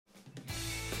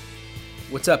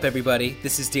What's up, everybody?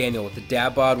 This is Daniel with the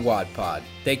Dad Bod Wad Pod.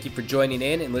 Thank you for joining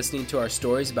in and listening to our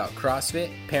stories about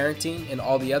CrossFit, parenting, and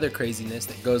all the other craziness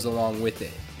that goes along with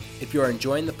it. If you are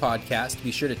enjoying the podcast,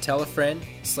 be sure to tell a friend,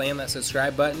 slam that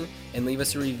subscribe button, and leave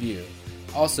us a review.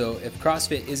 Also, if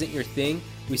CrossFit isn't your thing,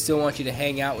 we still want you to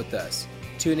hang out with us.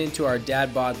 Tune into our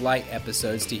Dad Bod Light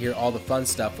episodes to hear all the fun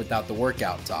stuff without the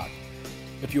workout talk.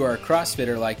 If you are a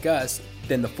CrossFitter like us,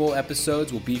 then the full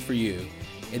episodes will be for you.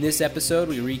 In this episode,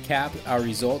 we recap our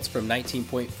results from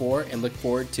 19.4 and look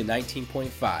forward to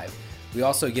 19.5. We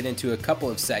also get into a couple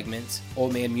of segments,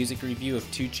 Old Man Music Review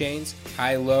of 2 Chainz,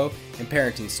 High Low, and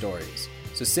parenting stories.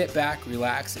 So sit back,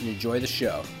 relax, and enjoy the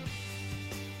show.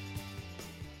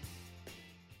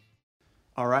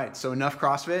 All right, so enough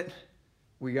CrossFit.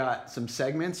 We got some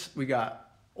segments. We got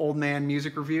Old Man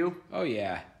Music Review. Oh,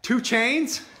 yeah. 2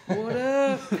 Chainz. What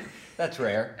up? That's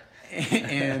rare.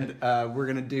 And we're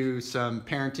going to do some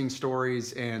parenting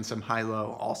stories and some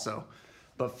high-low also.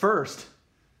 But first,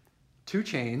 2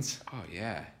 Chainz. Oh,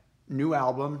 yeah. New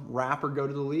album, Rap or Go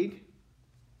to the League.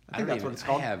 I think that's what it's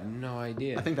called. I have no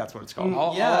idea. I think that's what it's called.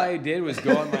 All I did was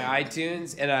go on my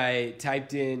iTunes and I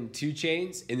typed in 2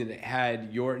 Chainz, and then it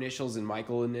had your initials and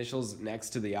Michael initials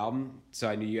next to the album, so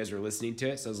I knew you guys were listening to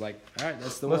it. So I was like, all right,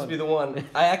 that's the one. Must be the one.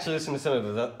 I actually listened to some of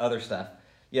his other stuff.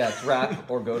 Yeah, it's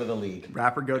Rap or Go to the League.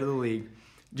 Rap or Go to the League.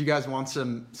 Do you guys want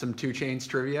some 2 Chainz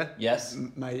trivia? Yes.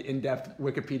 My in-depth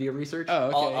Wikipedia research. Oh,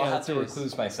 okay. I'll have to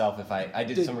recluse myself if I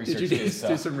did some research Did you too. So.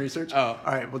 do some research? Oh.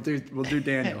 All right, we'll do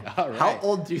Daniel. All right. How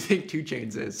old do you think 2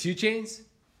 Chainz is? 2 Chainz?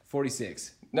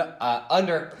 46. No,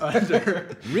 under.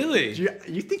 Really?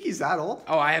 You think he's that old?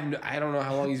 Oh, I don't know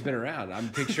how long he's been around. I'm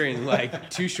picturing like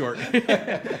too short.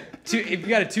 If you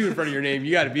got a 2 in front of your name,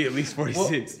 you got to be at least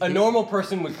 46. Well, a normal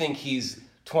person would think he's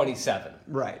 27.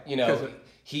 Right. You know,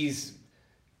 he's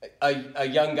a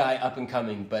young guy up and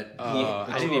coming, but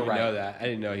I didn't even know that. I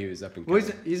didn't know he was up and coming.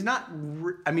 Well, he's not.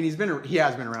 I mean, he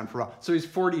has been around for a while. So he's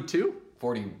 42.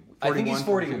 40. I think he's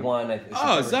 41.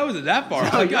 Oh, so that wasn't that far.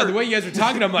 Oh, God, the way you guys were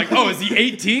talking, I'm like, oh, is he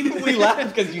 18? We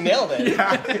laughed because you nailed it.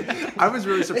 Yeah. I was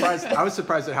really surprised. I was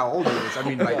surprised at how old he is. I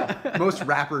mean, like most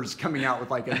rappers coming out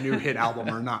with like a new hit album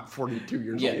are not 42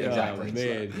 years Yeah, old. exactly. Oh,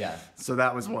 man. Yeah. So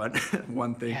that was one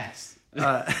thing. Yes.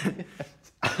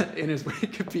 In his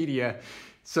Wikipedia,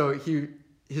 so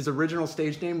his original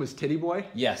stage name was Titty Boy.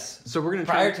 Yes. So we're gonna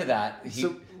prior to that,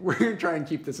 so we're gonna try and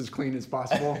keep this as clean as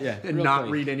possible, Yeah, and real not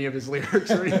clean. read any of his lyrics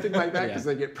or anything like that because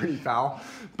Yeah. they get pretty foul.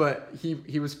 But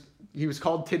he was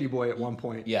called Titty Boy at one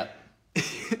point. yeah.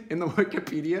 In the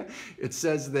Wikipedia, it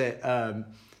says that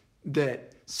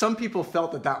that some people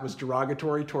felt that was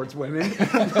derogatory towards women.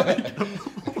 I'm like,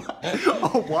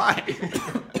 oh, why?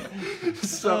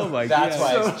 So Oh my That's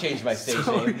God. why I changed my stage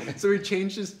name. So he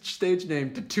changed his stage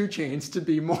name to 2 Chainz to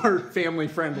be more family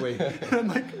friendly. And I'm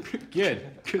like, Good.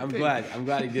 Good I'm thing.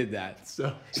 glad he did that.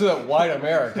 So that white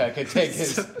America could take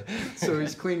his. so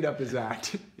he's cleaned up his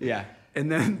act. Yeah.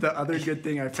 And then the other good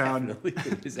thing I found,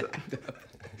 His act up.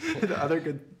 the other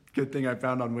good thing I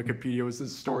found on Wikipedia was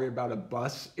this story about a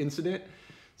bus incident.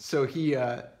 So he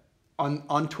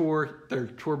on tour, their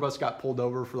tour bus got pulled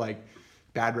over for like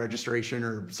bad registration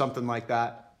or something like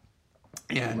that.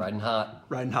 And Riding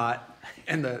hot.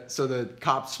 And so the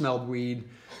cops smelled weed,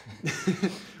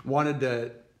 wanted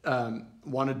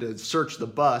to search the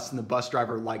bus, and the bus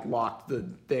driver like locked the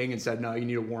thing and said, "No, you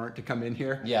need a warrant to come in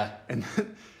here." Yeah. And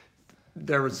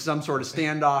there was some sort of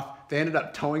standoff. They ended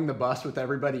up towing the bus with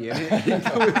everybody in it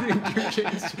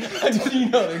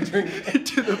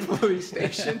to the police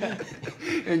station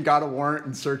and got a warrant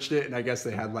and searched it. And I guess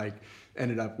they had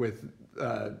ended up with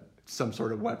some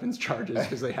sort of weapons charges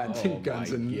because they had guns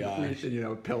my and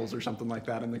gosh. pills or something like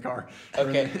that in the car,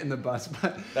 Okay. in the bus.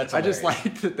 But That's I just hilarious.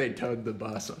 liked that they towed the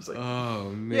bus. I was like, Oh,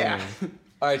 man. yeah.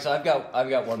 All right, so I've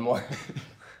got one more.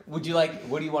 What do you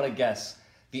want to guess?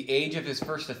 The age of his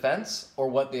first offense or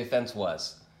what the offense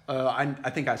was? I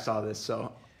think I saw this.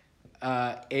 So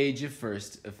Age of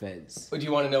first offense. Or do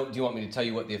you want to know? Do you want me to tell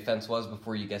you what the offense was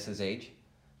before you guess his age?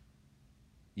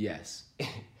 Yes.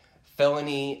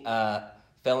 Felony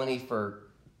for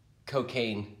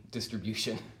cocaine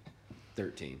distribution.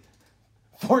 13.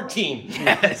 14.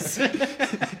 Yes.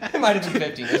 It might have been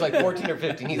 15. It was like 14 or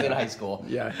 15. He's in high school.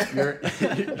 yeah,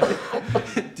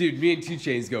 Dude, me and 2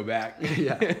 Chainz go back.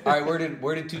 yeah. All right,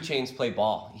 where did 2 Chainz play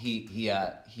ball?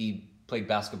 He played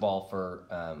basketball for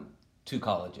 2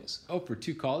 colleges. Oh, for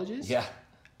 2 colleges? Yeah.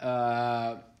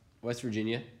 West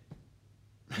Virginia.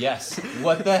 Yes.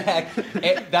 What the heck?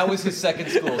 That was his second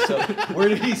school. So where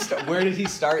did he start? Where did he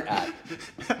start at?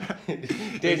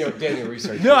 Daniel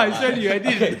researched. No, I said you. I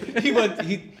did.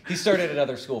 Okay. He started at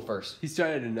another school first. He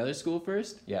started at another school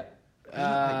first? Yeah.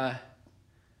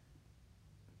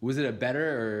 Was it a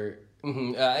better or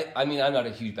I mean, I'm not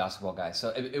a huge basketball guy, so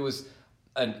it was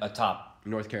a top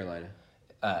North Carolina?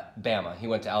 Bama. He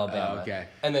went to Alabama. Oh, okay.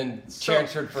 And then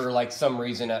transferred for like some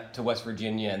reason to West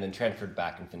Virginia, and then transferred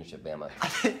back and finished at Bama.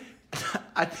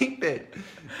 I think that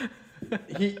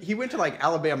he went to like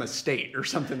Alabama State or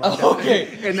something like that.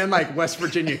 Okay. And then like West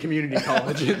Virginia Community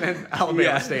College and then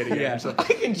Alabama State again. Yeah. So. I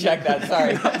can check that.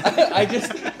 Sorry,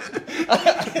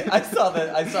 I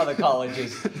saw the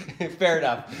colleges. Fair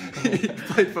enough. He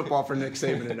played football for Nick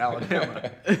Saban at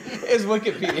Alabama. Is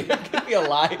Wikipedia? It could be a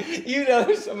lie. You know,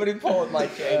 there's somebody pulling my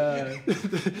chain.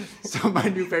 So my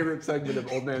new favorite segment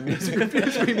of Old Man Music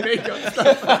Reviews, we make up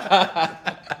stuff.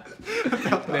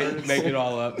 Make it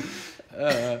all up.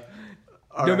 No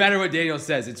right. matter what Daniel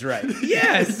says, it's right.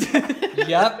 Yes.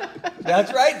 Yep,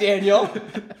 that's right, Daniel.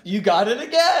 You got it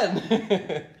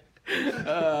again.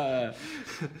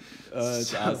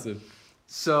 That's awesome.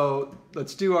 So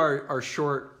let's do our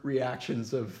short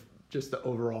reactions of just the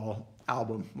overall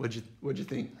album. What'd you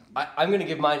think? I'm going to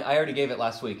give mine. I already gave it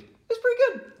last week. It was pretty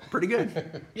good. Pretty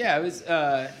good. Yeah, it was.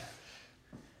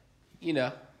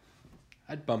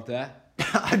 I'd bump that.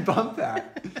 I'd bump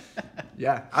that.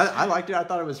 Yeah, I liked it. I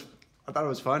thought it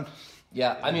was fun.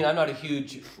 Yeah, I mean, I'm not a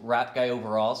huge rap guy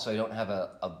overall, so I don't have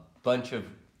a bunch of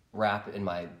rap in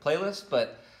my playlist,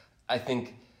 but I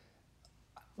think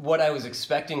what I was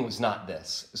expecting was not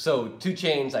this. So 2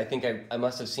 Chainz, I think I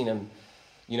must have seen him,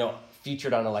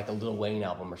 featured on a Lil Wayne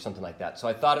album or something like that. So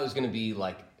I thought it was going to be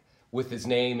like, with his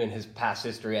name and his past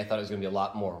history, I thought it was going to be a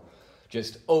lot more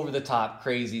just over the top,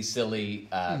 crazy, silly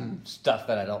stuff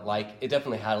that I don't like. It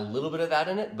definitely had a little bit of that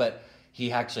in it, but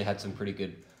he actually had some pretty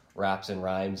good raps and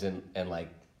rhymes and like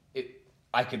it.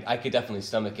 I could definitely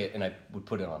stomach it, and I would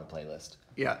put it on a playlist.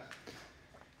 Yeah.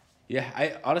 Yeah,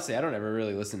 I honestly don't ever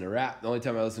really listen to rap. The only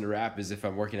time I listen to rap is if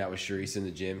I'm working out with Sharice in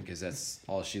the gym because that's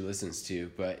all she listens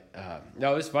to. But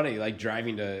no, it was funny, like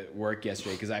driving to work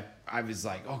yesterday because I was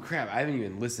like, oh crap, I haven't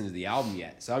even listened to the album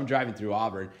yet. So I'm driving through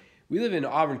Auburn. We live in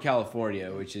Auburn, California,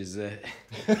 which is a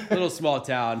little small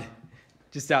town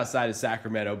just outside of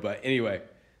Sacramento. But anyway,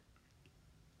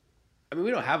 I mean,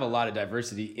 we don't have a lot of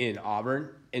diversity in Auburn.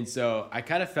 And so I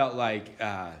kind of felt like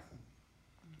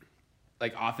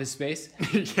Office Space.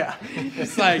 Yeah.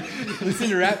 It's like, listen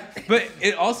to rap. But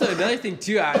it also, another thing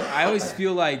too, I always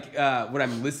feel like when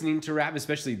I'm listening to rap,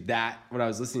 especially when I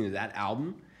was listening to that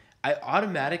album, I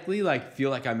automatically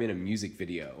feel like I'm in a music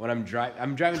video. When I'm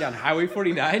driving down Highway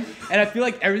 49 and I feel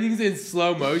like everything's in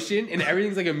slow motion and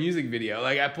everything's like a music video.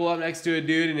 Like I pull up next to a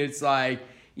dude and it's like,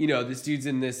 this dude's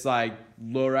in this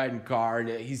low-riding car and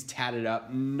he's tatted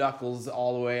up, knuckles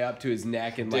all the way up to his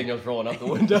neck, and Daniel's rolling up the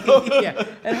window. Yeah,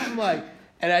 and I'm like,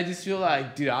 and I just feel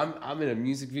like, dude, I'm in a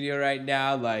music video right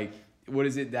now. Like, what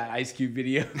is it, that Ice Cube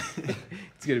video?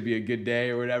 It's gonna be a good day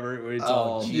or whatever. Where it's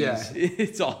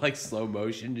it's all like slow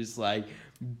motion, just like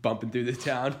bumping through the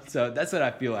town. So that's what I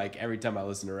feel like every time I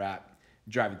listen to rap,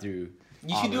 driving through.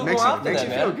 You should do it Makes more it- often, makes then,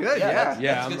 you man. feel good, yeah.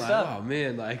 Yeah, That's I'm good like, stuff. oh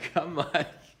man,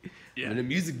 I'm in a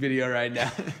music video right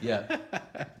now. Yeah.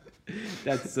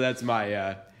 That's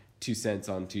my 2 cents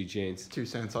on 2 Chainz. 2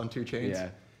 cents on 2 Chainz. Yeah.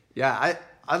 Yeah,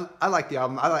 I like the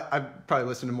album. I probably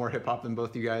listen to more hip hop than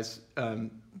both you guys,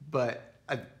 but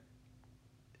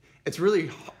it's really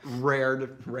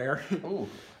rare. Ooh.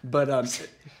 But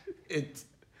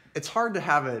it's hard to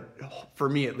have for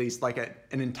me at least, like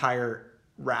an entire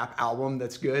rap album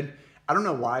that's good. I don't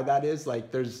know why that is.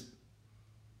 Like there's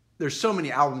so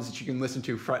many albums that you can listen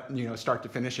to start to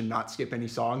finish and not skip any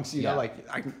songs. You know,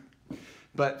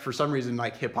 but for some reason,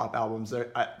 like hip hop albums,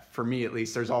 for me at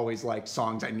least, there's always like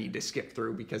songs I need to skip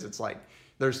through because it's like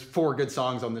there's 4 good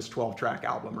songs on this 12-track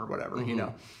album or whatever,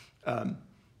 Mm-hmm.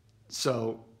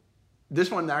 So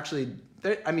this one actually,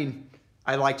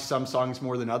 I liked some songs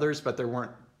more than others, but there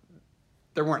weren't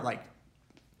like,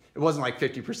 it wasn't like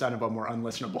 50% of them were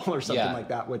unlistenable or something like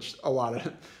that, which a lot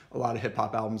of hip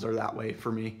hop albums are that way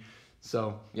for me.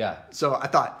 So So I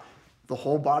thought the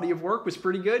whole body of work was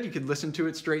pretty good. You could listen to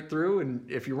it straight through,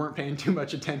 and if you weren't paying too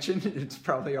much attention, it's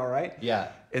probably all right. Yeah.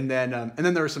 And then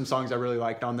there were some songs I really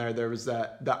liked on there. There was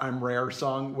the I'm Rare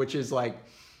song, which is like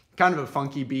kind of a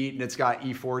funky beat, and it's got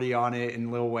E40 on it and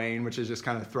Lil Wayne, which is just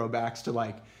kind of throwbacks to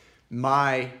like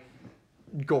my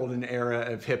golden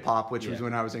era of hip hop, which was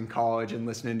when I was in college and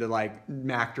listening to like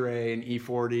Mac Dre and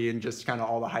E40 and just kind of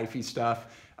all the hyphy stuff.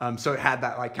 So it had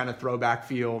that like kind of throwback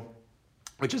feel,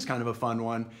 which is kind of a fun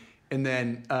one. And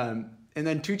then 2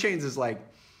 Chainz is like,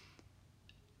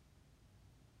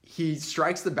 he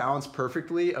strikes the balance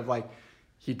perfectly of like,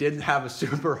 he didn't have a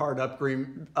super hard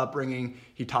upbringing.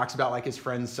 He talks about like his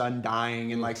friend's son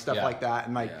dying and like stuff like that.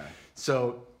 And like,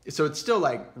 so so it's still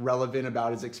like relevant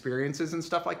about his experiences and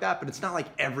stuff like that, but it's not like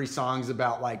every song's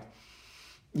about like,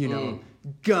 you know,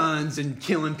 guns and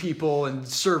killing people and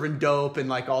serving dope and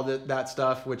like all that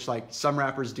stuff, which like some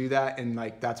rappers do that, and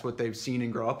like that's what they've seen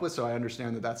and grow up with. So I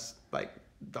understand that that's like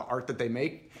the art that they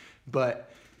make. But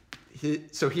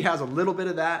so he has a little bit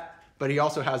of that, but he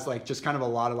also has like just kind of a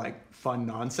lot of like fun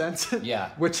nonsense. Yeah.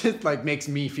 Which it like makes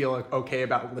me feel okay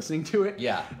about listening to it.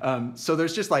 Yeah. So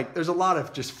there's just like, there's a lot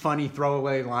of just funny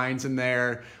throwaway lines in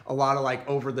there, a lot of like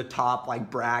over the top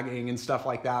like bragging and stuff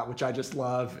like that, which I just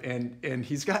love. And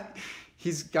he's got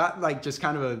like just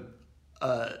kind of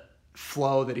a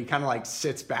flow that he kind of like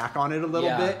sits back on it a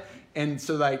little bit. And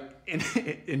so like,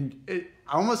 I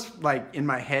almost like in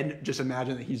my head just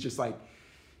imagine that he's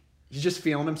just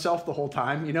feeling himself the whole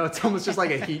time. You know, it's almost just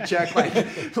like a heat check, like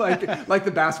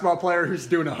the basketball player who's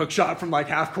doing a hook shot from like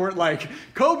half court, like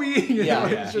Kobe. You know,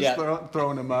 he's just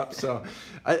throwing him up. So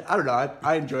I don't know.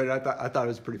 I enjoyed it. I thought it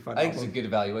was pretty fun. I think it's a good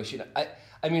evaluation. I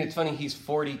mean, it's funny. He's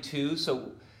 42,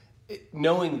 so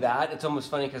knowing that, it's almost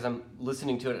funny because I'm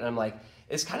listening to it and I'm like,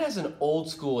 this kind of has an old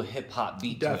school hip hop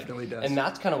beat to it. Definitely does. And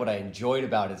that's kind of what I enjoyed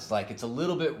about it. It's like it's a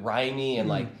little bit rrimey and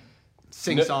like.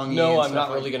 Sing-songy. No, I'm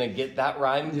not really gonna get that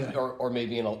rhyme, or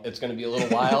maybe it's gonna be a little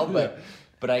while, but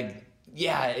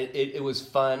it was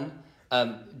fun.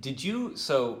 Did you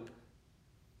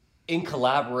in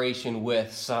collaboration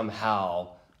with somehow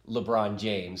LeBron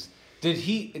James? Did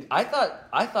he? I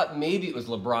thought maybe it was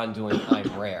LeBron doing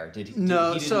 "I'm Rare." Did he?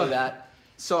 No, he didn't do that.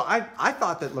 So I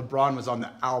thought that LeBron was on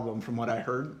the album from what I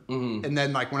heard, and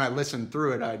then like when I listened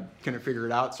through it, I couldn't figure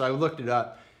it out, so I looked it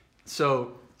up.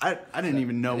 So. I didn't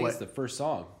even know I think what. It's the first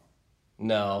song.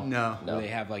 No. Where they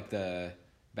have like the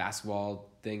basketball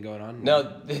thing going on.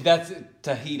 No, that's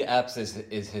Tahid Epps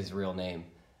is his real name.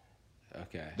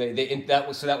 Okay. That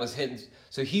was his.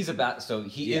 So he is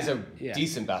a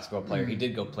decent basketball player. He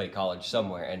did go play college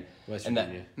somewhere and West and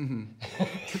Virginia.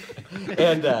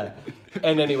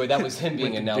 and anyway, that was him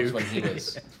being announced when he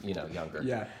was younger.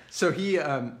 Yeah. So he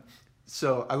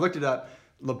so I looked it up.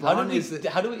 LeBron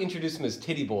how do we introduce him as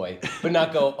Titty Boy, but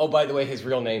not go, oh, by the way, his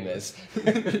real name is?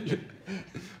 I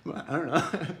don't know.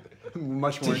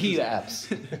 Much more Tahid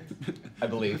Epps, I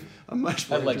believe. I'm much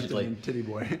more allegedly in Titty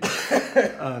Boy.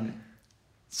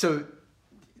 So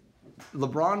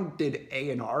LeBron did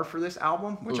A&R for this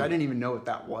album, which I didn't even know what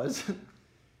that was.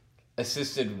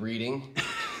 Assisted reading.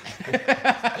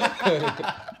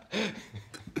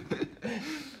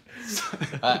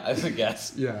 As a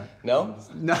guess. Yeah. No?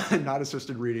 Not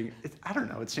assisted reading. I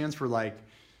don't know. It stands for like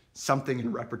something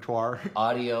in repertoire.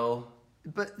 Audio.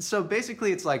 But so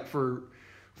basically it's like for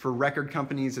record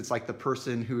companies, it's like the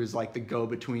person who is like the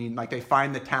go-between. Like they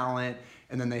find the talent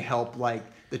and then they help like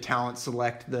the talent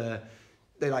select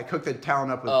they like hook the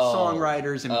talent up with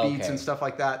songwriters and beats and stuff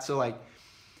like that. So like.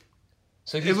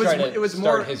 So he's trying to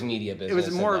start his media business. It was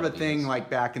more of a thing like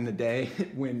back in the day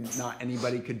when not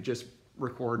anybody could just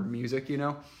record music, you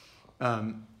know?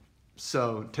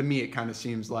 So to me, it kind of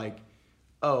seems like,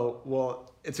 oh,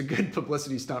 well, it's a good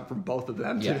publicity stunt for both of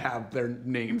them to have their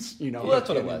names, you know? Well, that's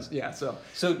what it was. Yeah, so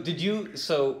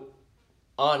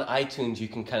on iTunes, you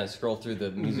can kind of scroll through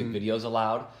the music videos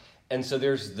allowed. And so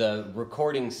there's the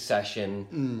recording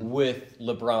session with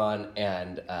LeBron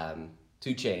and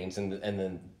 2 Chainz and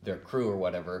then their crew or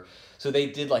whatever. So they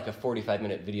did like a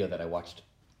 45-minute video that I watched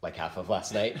like half of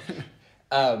last night.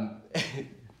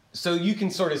 So you can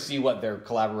sort of see what their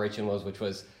collaboration was, which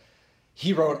was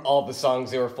he wrote all the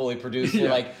songs, they were fully produced. And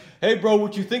you're like, hey, bro,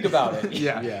 what you think about it?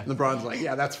 Yeah. LeBron's like,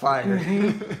 yeah, that's fire.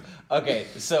 Okay,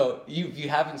 so if you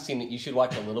haven't seen it, you should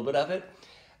watch a little bit of it.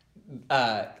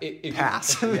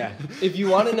 Pass. If you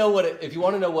want to know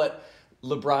what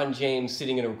LeBron James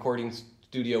sitting in a recording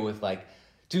studio with like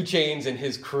 2 Chainz and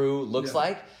his crew looks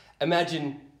like,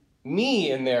 imagine me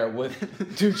in there with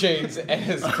 2 Chainz and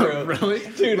his crew. Really?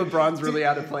 Dude, LeBron's really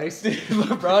out of place? Dude,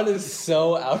 LeBron is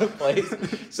so out of place.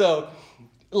 So,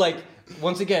 like,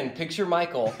 once again, picture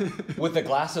Michael with a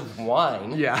glass of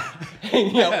wine. Yeah.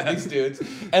 Hanging out with these dudes.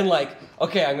 And like,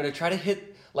 okay, I'm going to try to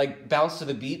bounce to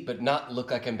the beat, but not look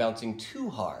like I'm bouncing too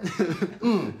hard.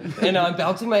 And I'm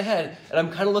bouncing my head, and I'm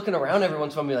kind of looking around every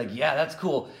once in a while and be like, yeah, that's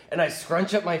cool. And I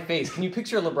scrunch up my face. Can you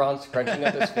picture LeBron scrunching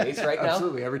up his face right now?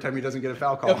 Absolutely, every time he doesn't get a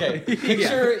foul call. Okay,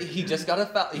 picture he just got a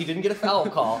foul, he didn't get a foul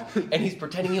call, and he's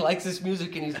pretending he likes this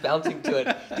music and he's bouncing to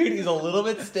it. Dude, he's a little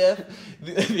bit stiff.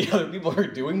 The other people are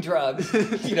doing drugs,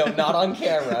 not on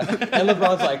camera. And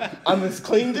LeBron's like, I'm this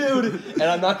clean dude, and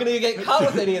I'm not going to get caught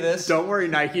with any of this. Don't worry,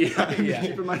 Nike.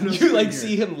 keeping my nose You clean like here.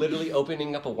 see him literally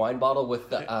opening up a wine bottle with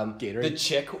the Gatorade? the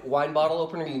chick wine bottle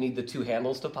opener. You need the two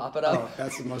handles to pop it up. Oh,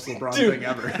 that's the most LeBron Dude, thing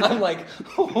ever. I'm like,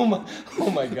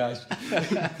 oh my gosh.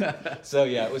 So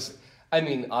yeah, it was. I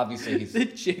mean, obviously he's. The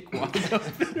chick wine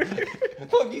opener.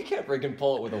 Well, you can't freaking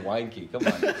pull it with a wine key. Come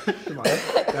on. Come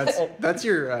on. That's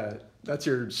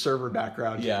your server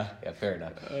background. Yeah, fair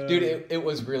enough. Dude, it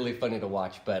was really funny to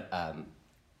watch, but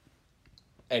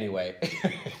anyway,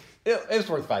 it was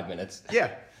worth 5 minutes.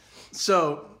 Yeah.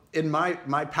 So in my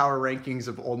power rankings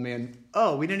of old man,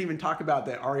 we didn't even talk about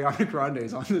that Ariana Grande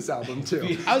is on this album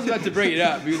too. I was about to bring it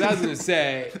up because I was going to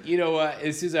say, you know what?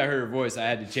 As soon as I heard her voice, I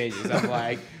had to change it. So I'm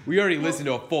like, we already listened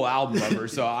to a full album of her,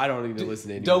 so I don't need to listen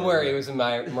to any. Don't worry, it was a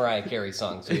Mariah Carey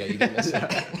song, so yeah, you didn't miss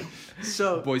it.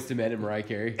 So Boys to Men and Mariah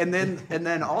Carey. and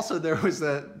then also there was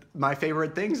my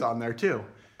favorite things on there too.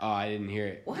 Oh, I didn't hear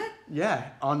it. What? Yeah,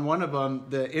 on one of them,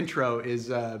 the intro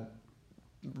is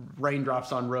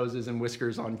raindrops on roses and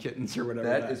whiskers on kittens or whatever.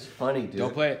 That is funny, dude.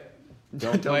 Don't play it.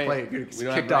 Don't Don't play play it. it. It's We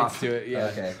don't kicked have rights off. to it. Yeah.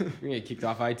 Okay. We're going to get kicked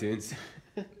off iTunes.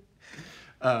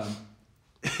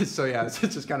 So yeah, it's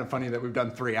just kind of funny that we've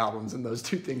done 3 albums and those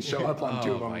 2 things show up on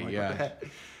 2 of them. my I'm like, God. what the heck?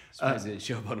 Surprised it didn't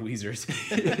show up on Weezer's.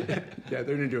 Yeah,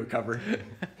 they're gonna do a cover.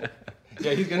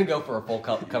 Yeah, he's gonna go for a full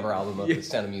cover album of The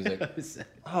Sound of Music.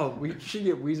 Oh, we should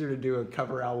get Weezer to do a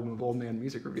cover album of Old Man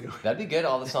Music Review. That'd be good.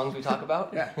 All the songs we talk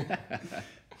about. Yeah.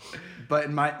 But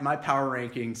in my power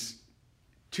rankings,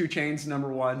 2 Chainz number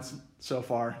 1 so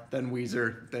far, then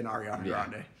Weezer, then Ariana Yeah.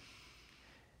 Grande.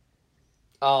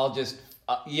 I'll just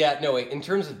in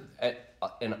terms of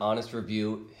an honest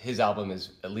review, his album is,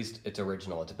 at least it's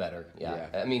original, it's better. Yeah.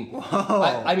 Yeah. I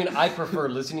mean, I prefer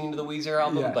listening to the Weezer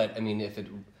album, Yeah. but I mean,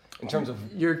 in terms of,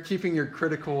 You're keeping your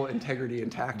critical integrity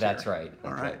intact. that's here. right.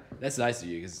 All right. That's nice of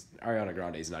you because Ariana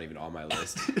Grande is not even on my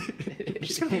list.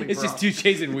 Just gonna leave It's her just off. 2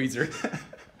 Chainz and Weezer.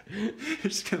 You're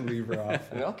just gonna leave her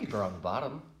off. I mean, I'll keep her on the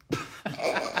bottom.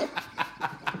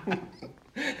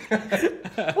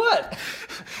 What?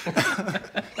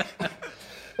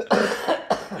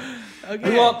 Okay.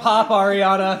 We want pop,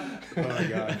 Ariana. Oh my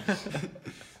god.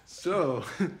 So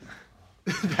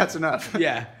that's enough.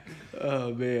 Yeah.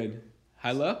 Oh, man.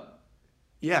 High low?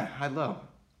 Yeah, high low.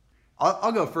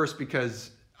 I'll go first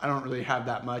because I don't really have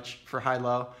that much for high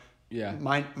low. Yeah.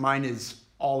 Mine is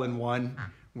all in one.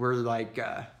 We're like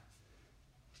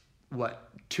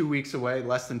 2 weeks away,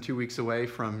 less than 2 weeks away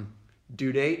from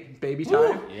due date, baby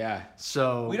time. Yeah.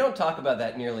 So We don't talk about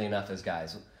that nearly enough as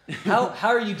guys. How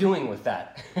are you doing with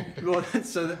that? well,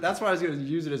 so that's why I was going to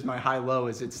use it as my high low.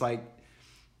 Is it's like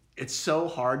it's so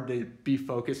hard to be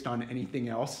focused on anything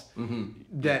else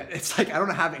that it's like I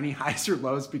don't have any highs or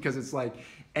lows because it's like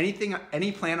any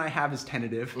plan I have is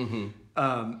tentative.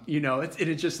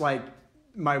 It's just like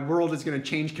my world is going to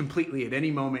change completely at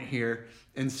any moment here,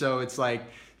 and so it's like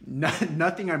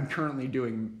nothing I'm currently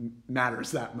doing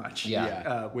matters that much.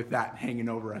 Yeah. With that hanging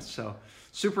over us, so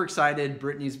super excited.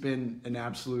 Brittany's been an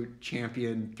absolute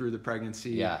champion through the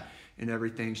pregnancy. Yeah. And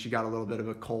everything. She got a little bit of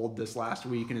a cold this last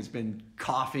week and has been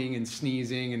coughing and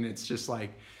sneezing, and it's just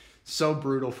like so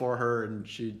brutal for her, and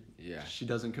she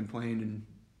doesn't complain. And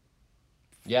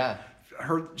Yeah.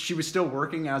 she was still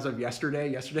working as of yesterday.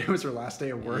 Yesterday was her last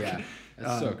day of work. Yeah.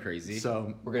 That's so crazy.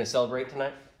 So We're going to celebrate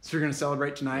tonight? we're gonna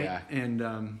celebrate tonight, Yeah.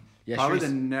 and Yeah, probably Sharice- the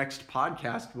next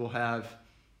podcast we'll have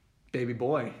baby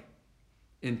boy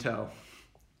in tow.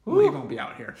 Well, he won't be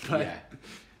out here, but Yeah.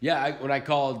 Yeah, when I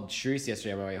called Sharice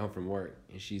yesterday on my way home from work,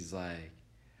 and she's like,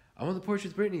 I'm on the porch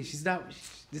with Brittany.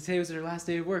 Today was her last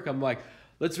day of work. I'm like,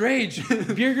 let's rage.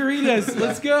 Beer Garitas.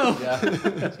 Let's go. Yeah.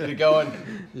 Let's get it going.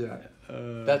 yeah.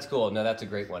 That's cool. No, that's a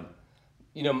great one.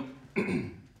 You know,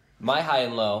 my high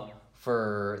and low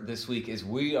for this week is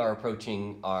we are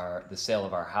approaching the sale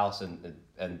of our house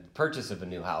and purchase of a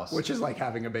new house. Which is like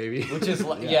having a baby. Which is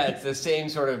like, yeah, it's the same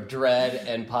sort of dread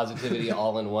and positivity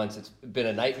all in once. It's been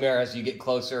a nightmare as you get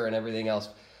closer and everything else.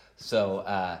 So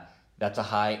that's a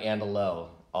high and a low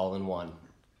all in one.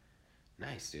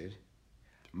 Nice, dude.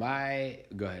 Go ahead.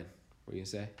 What were you going to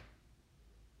say?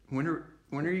 When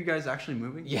are you guys actually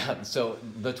moving? Yeah, so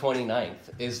the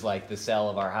 29th is like the sale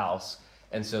of our house.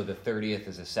 And so the 30th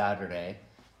is a Saturday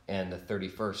and the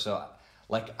 31st. So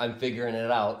like I'm figuring it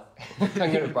out. I'm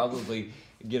going to probably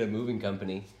get a moving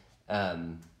company.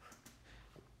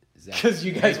 Because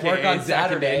you guys work on Zach and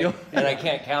Saturday Daniel. and I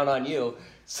can't count on you.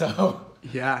 So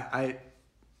Yeah,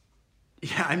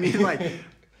 I mean, like,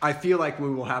 I feel like we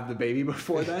will have the baby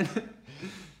before then.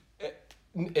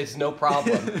 it's no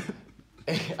problem.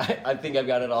 I think I've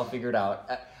got it all figured out.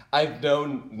 I've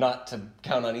known not to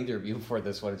count on either of you for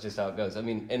this one. It's just how it goes. I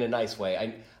mean, in a nice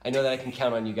way. I know that I can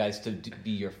count on you guys to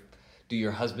do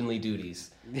your husbandly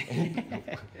duties.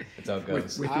 That's how it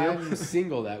goes. With you? I'm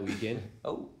single that weekend.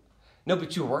 Oh, no,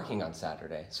 but you're working on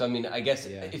Saturday. So, I mean, I guess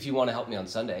if you want to help me on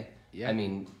Sunday, I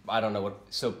mean, I don't know what,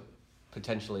 so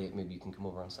potentially maybe you can come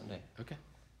over on Sunday. Okay.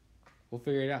 We'll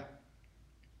figure it out.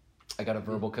 I got a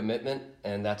verbal commitment,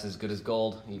 and that's as good as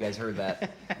gold. You guys heard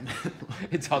that.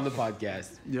 It's on the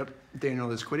podcast. Yep.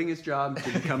 Daniel is quitting his job to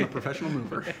become a professional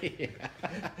mover.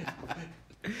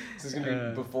 This is going to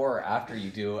be before or after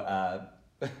you do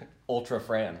Ultra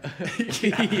Fran.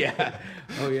 Yeah.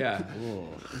 Oh, yeah.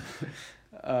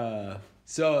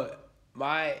 So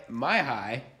my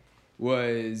high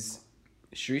was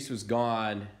Sharice was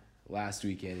gone last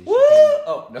weekend. Woo!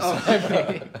 Oh, no,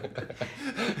 sorry.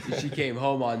 She came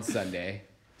home on Sunday,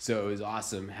 so it was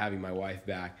awesome having my wife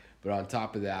back. But on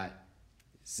top of that,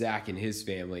 Zach and his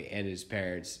family and his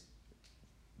parents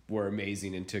were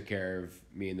amazing and took care of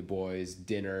me and the boys,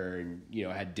 dinner, and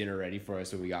had dinner ready for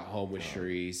us when we got home with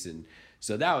Sharice, and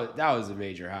so that was a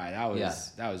major high.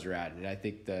 That was rad. And I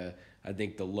think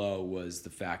the low was the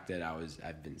fact that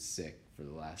I've been sick for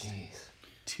the last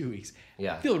 2 weeks.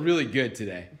 Yeah. I feel really good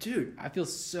today. Dude, I feel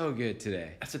so good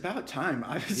today. it's about time.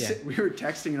 We were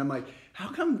texting and I'm like, how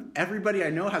come everybody I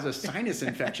know has a sinus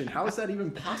infection? How is that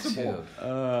even possible?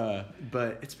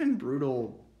 But it's been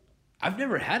brutal. I've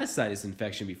never had a sinus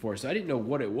infection before, so I didn't know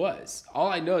what it was. All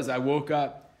I know is I woke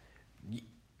up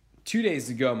 2 days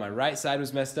ago, my right side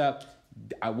was messed up.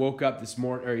 I woke up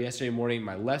yesterday morning,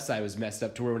 my left side was messed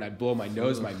up to where when I'd blow my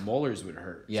nose, my molars would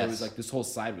hurt. Yes. So it was like this whole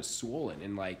side was swollen,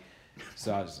 and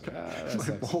so I was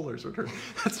My molars would hurt.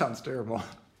 That sounds terrible.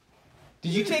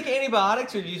 Did you take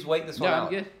antibiotics or did you just wait this one out? I'm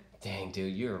good. Dang,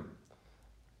 dude, you're...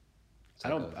 I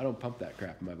don't pump that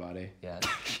crap in my body. Yeah.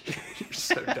 You're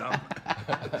so dumb.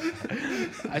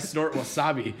 I snort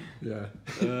wasabi. Yeah.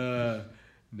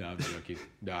 No, I'm joking.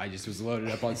 No, I just was loaded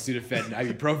up on Sudafed and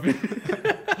ibuprofen.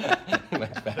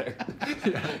 Much better.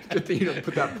 Yeah. Good thing you don't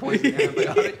put that poison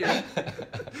antibiotic in.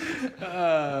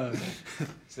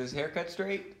 Is his haircut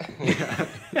straight?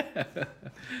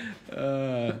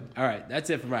 All right, that's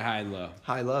it for my high and low.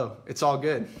 High, low. It's all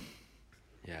good.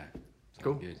 Yeah.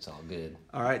 Cool. Good. It's all good.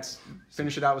 All right.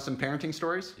 Finish it out with some parenting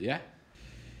stories. Yeah.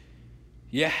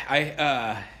 Yeah,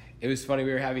 it was funny.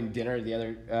 We were having dinner the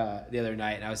other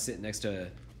night, and I was sitting next to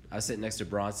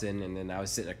Bronson, and then I was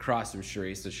sitting across from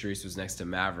Sharice. So Sharice was next to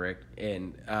Maverick,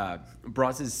 and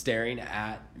Bronson's staring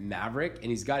at Maverick, and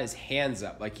he's got his hands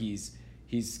up like he's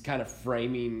kind of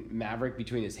framing Maverick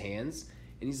between his hands,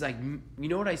 and he's like, you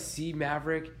know what I see,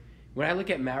 Maverick? When I look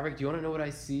at Maverick, do you want to know what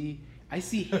I see? I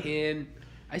see him.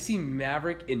 I see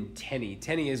Maverick and Tenny.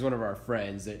 Tenny is one of our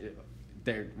friends.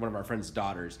 They're one of our friends'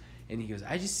 daughters. And he goes,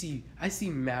 I see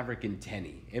Maverick and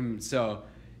Tenny. And so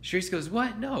Sharice goes,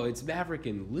 what? No, it's Maverick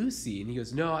and Lucy. And he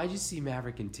goes, no, I just see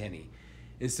Maverick and Tenny.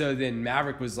 And so then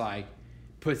Maverick was like,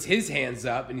 puts his hands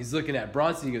up and he's looking at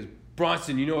Bronson. He goes,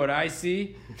 Bronson, you know what I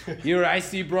see? You know what I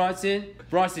see, Bronson?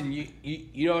 Bronson,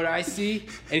 you know what I see?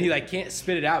 And he can't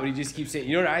spit it out, but he just keeps saying,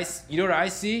 you know what I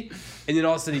see? And then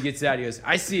all of a sudden he gets it out. He goes,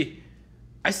 I see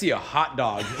a hot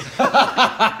dog.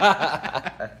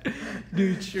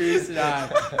 Dude, Sharice and I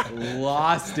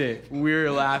lost it. We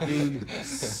were laughing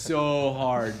so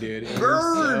hard, dude. It was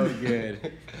so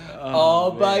good.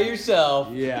 All by yourself.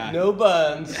 Yeah. No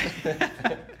buns.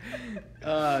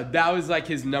 That was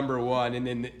his number one, and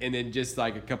then just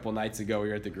a couple nights ago we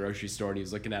were at the grocery store and he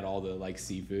was looking at all the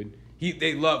seafood.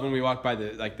 They love when we walk by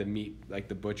the meat,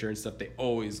 the butcher and stuff. They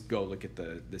always go look at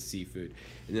the seafood,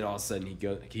 and then all of a sudden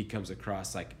he comes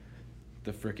across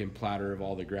the frickin' platter of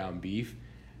all the ground beef,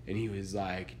 and he was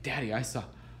like, "Daddy, I saw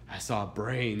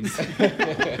brains." And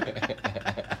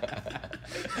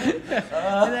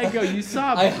I go, "You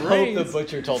saw brains?" I hope the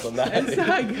butcher told him that. And so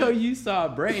I go, "You saw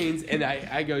brains?" And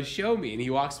I go, "Show me." And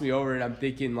he walks me over, and I'm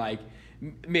thinking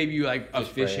maybe a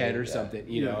fish head or something,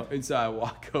 you know. And so I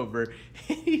walk over,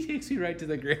 and he takes me right to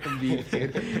the ground beef,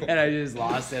 dude. And I just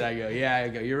lost it. I go, "Yeah." I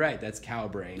go, "You're right. That's cow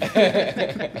brain."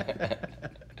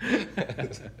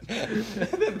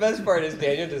 The best part is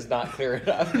Daniel does not clear it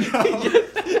up.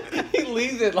 He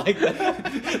leaves it like that.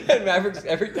 And Maverick's,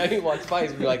 every time he walks by,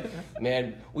 he's be like,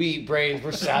 man, we eat brains.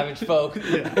 We're savage folk.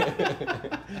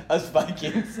 Us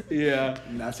Vikings. Yeah.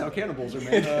 And that's how cannibals are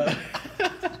made.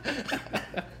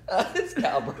 It's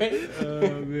cow brain.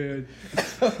 Oh, man.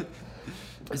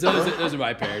 So those are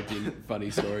my parenting funny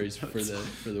stories for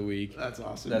the week. That's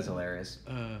awesome. That's hilarious.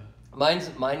 Mine's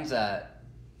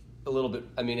a little bit,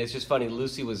 I mean, it's just funny.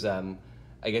 Lucy was, I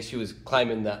guess she was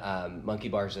climbing the monkey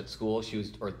bars at school.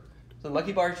 The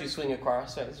monkey bars you swing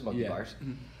across, right? This is monkey bars.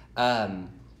 Mm-hmm.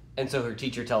 And so her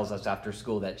teacher tells us after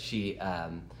school that she,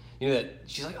 that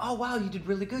she's like, oh, wow, you did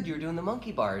really good. You were doing the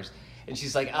monkey bars. And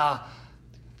she's like,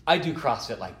 I do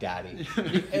CrossFit like daddy.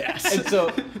 And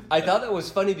so I thought that was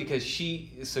funny because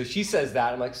she says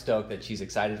that. I'm like stoked that she's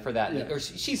excited for that. Yeah. Or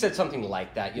she said something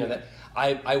like that, you know, that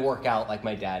I work out like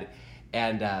my daddy.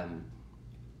 And,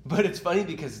 but it's funny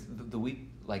because the week,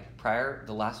 like prior,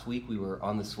 the last week we were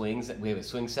on the swings. We have a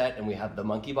swing set and we have the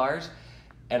monkey bars.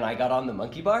 And I got on the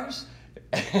monkey bars.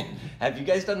 Have you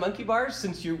guys done monkey bars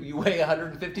since you weigh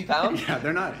 150 pounds? Yeah,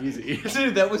 they're not easy.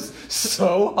 Dude, that was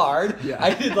so hard. Yeah.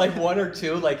 I did like 1 or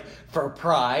 2, like for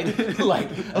pride. like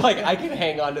I can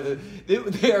hang on to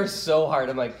they are so hard.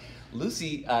 I'm like,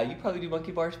 Lucy, you probably do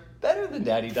monkey bars better than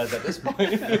Daddy does at this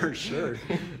point. For sure.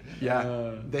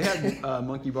 Yeah, they had a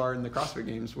monkey bar in the CrossFit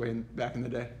Games back in the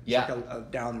day. It's Yeah. like a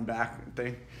down and back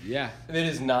thing. Yeah. That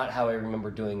is not how I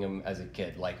remember doing them as a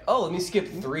kid. Like, oh, let me skip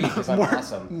 3 because I'm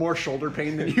awesome. More shoulder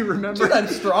pain than you remember. Dude, I'm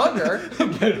stronger.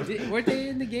 Weren't they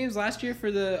in the games last year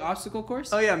for the obstacle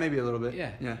course? Oh yeah, maybe a little bit.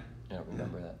 Yeah. Yeah. I don't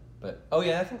remember that. But, oh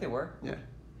yeah, I think they were. Yeah.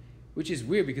 Which is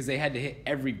weird because they had to hit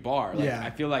every bar. Like, Yeah. I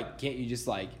feel like, can't you just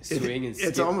like swing and skip?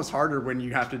 It's almost harder when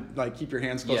you have to like keep your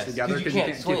hands close Yes, together 'cause you because you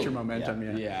can't can't swing. get your momentum.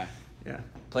 Yeah. Yeah. Yeah.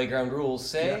 Playground rules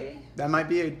say... That might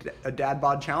be a dad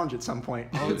bod challenge at some point.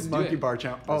 Oh, let's do monkey it. bar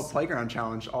challenge. Oh, playground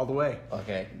challenge all the way.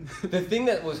 Okay. The thing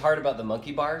that was hard about the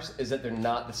monkey bars is that they're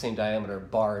not the same diameter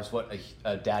bar as what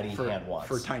a daddy hand wants.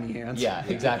 For tiny hands. Yeah,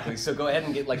 exactly. So go ahead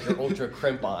and get like your ultra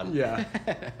crimp on. Yeah.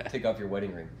 Take off your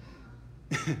wedding ring.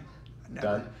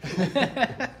 Done.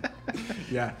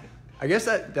 Yeah. I guess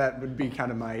that would be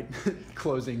kind of my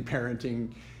closing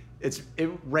parenting. It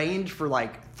rained for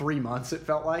like 3 months, it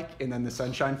felt like, and then the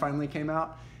sunshine finally came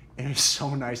out. And it's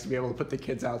so nice to be able to put the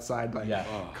kids outside. Like Yeah.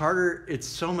 Carter, it's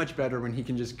so much better when he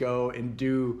can just go and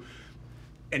do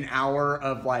an hour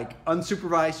of like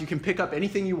unsupervised. You can pick up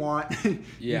anything you want.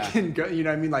 Yeah. You can go, you know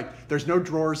what I mean? Like there's no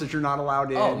drawers that you're not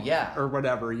allowed in. Oh, yeah. Or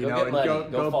whatever, you Go know, get and muddy.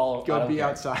 Go fall. I go don't be care.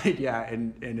 outside. Yeah.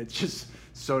 And it's just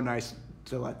so nice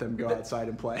to let them go outside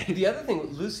and play. The other thing,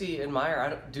 Lucy and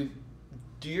Meyer,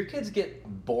 do your kids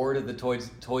get bored of the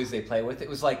toys they play with? It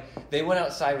was like they went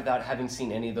outside without having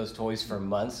seen any of those toys for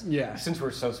months. Yeah. Since we're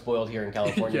so spoiled here in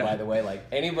California, Yeah. by the way, like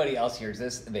anybody else hears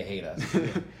this, they hate us.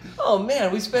 Oh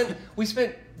man, we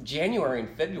spent January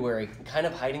and February kind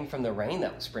of hiding from the rain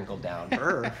that was sprinkled down.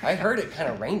 Brr. I heard it kind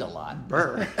of rained a lot.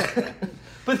 Brr.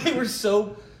 But they were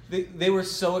so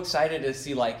excited to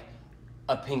see like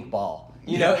a pink ball.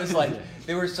 You know, it was like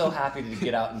they were so happy to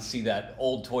get out and see that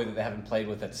old toy that they haven't played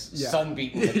with that's Yeah.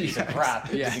 sun-beaten a piece of crap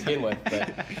to begin with.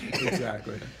 But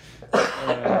Exactly.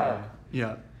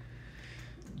 Yeah.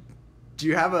 Do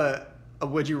you have a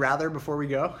would you rather before we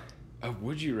go?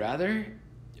 Would you rather?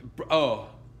 Oh,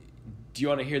 do you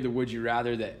want to hear the would you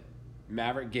rather that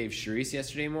Maverick gave Sharice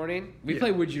yesterday morning? We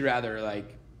play would you rather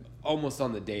like almost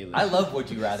on the daily. I love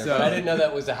Would You Rather, So- but I didn't know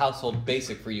that was a household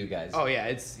basic for you guys. Oh yeah,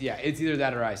 it's either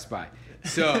that or I Spy.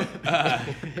 So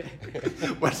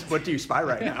What do you spy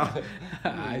right now?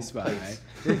 I Spy.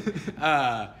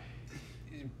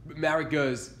 Maverick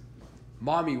goes,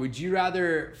 "Mommy, would you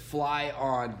rather fly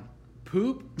on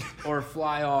poop or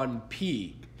fly on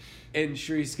pee?" And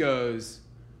Sharice goes,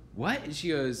 "What?" And she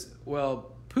goes,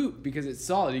 "Well, poop because it's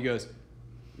solid." He goes,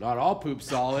 "Not all poop's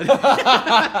solid."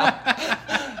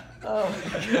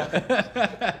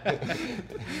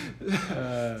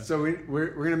 So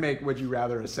we're gonna make Would You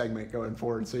Rather a segment going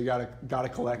forward. So you gotta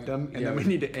collect them, and then we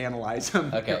need to analyze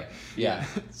them. Okay, yeah.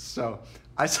 So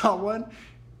I saw one.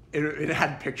 It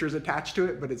had pictures attached to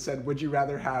it, but it said, "Would you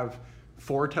rather have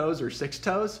 4 toes or 6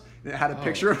 toes?" And it had a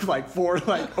picture of like 4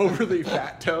 like overly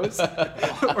fat toes,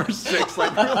 or 6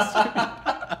 like real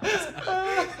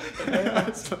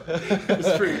so,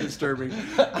 it's pretty disturbing.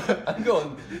 I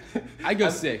I go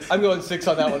 6. I'm going 6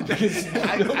 on that one because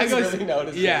I nobody's go really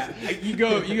noticed. Yeah, you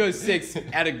go 6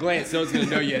 at a glance. No one's gonna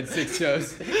know you had 6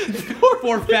 toes.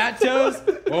 4 fat toes.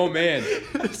 Oh man.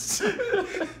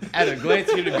 At a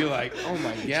glance, you're gonna be like, oh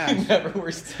my gosh. Never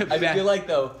worse. I feel like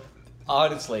though,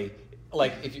 honestly,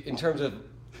 like if you, in terms of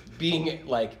being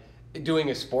like doing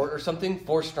a sport or something,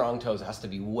 4 strong toes has to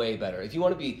be way better. If you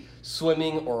want to be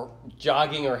swimming or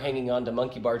jogging or hanging on to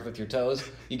monkey bars with your toes,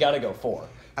 you got to go 4.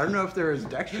 I don't know if they're as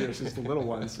dexterous as the little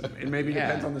ones. It maybe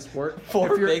depends on the sport.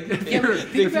 4 If you're- big, if big, you're-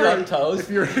 big front toes. If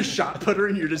you're a shot putter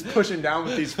and you're just pushing down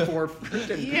with these 4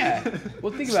 freaking Yeah.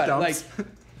 Well, think about stumps. it. Like,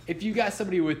 if you got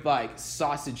somebody with like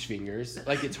sausage fingers,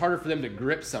 like it's harder for them to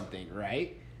grip something,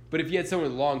 right? But if you had someone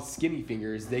with long, skinny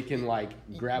fingers, they can like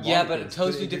grab. Yeah, onto but things.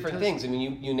 toes do if your different toes- things. I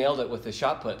mean, you nailed it with the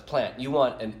shot put plant. You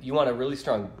want a really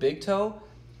strong big toe,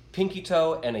 pinky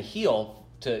toe, and a heel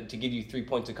to give you 3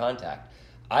 points of contact.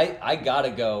 I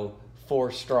gotta go 4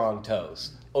 strong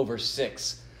toes over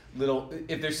 6 little.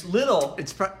 If there's little,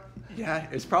 Yeah,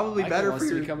 it's probably better wants for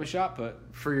to your become a shot put.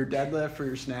 for your deadlift, for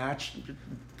your snatch,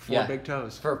 four big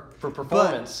toes. For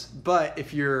performance. But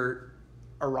if you're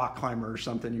a rock climber or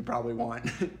something, you probably want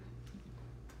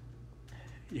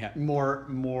Yeah. more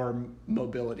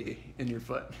mobility in your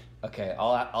foot. Okay,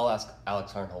 I'll ask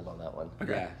Alex Arnold on that one.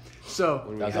 Okay. Yeah. So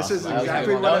That this was is awesome.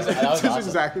 exactly That what was this is awesome.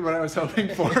 exactly what I was hoping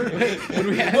for.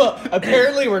 Well,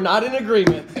 apparently we're not in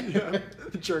agreement.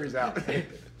 The jury's out.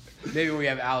 Maybe we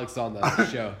have Alex on the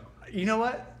show. You know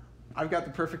what? I've got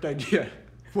the perfect idea.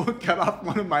 We'll cut off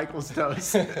one of Michael's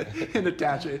toes and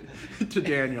attach it to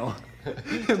Daniel,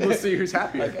 and we'll see who's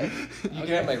happier. Okay. You can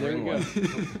have my there ring we go.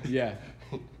 one. Yeah.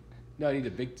 No, I need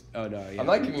a big. Oh no. Yeah. I'm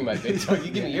not giving you my big toe.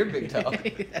 You give me your big toe.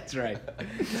 That's right.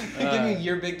 You give me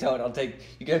your big toe, and I'll take.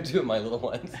 You got two of my little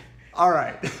ones. All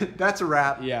right, that's a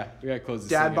wrap. Yeah, we gotta close this.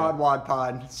 Dad thing bod out. wad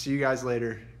pod. See you guys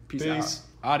later. Peace out.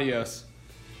 Adios.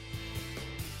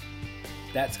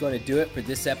 That's going to do it for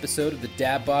this episode of the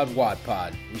Dad Bod Wad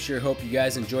Pod. We sure hope you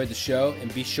guys enjoyed the show,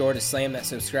 and be sure to slam that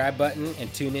subscribe button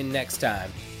and tune in next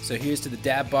time. So here's to the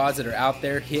dad bods that are out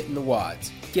there hitting the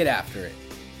wads. Get after it.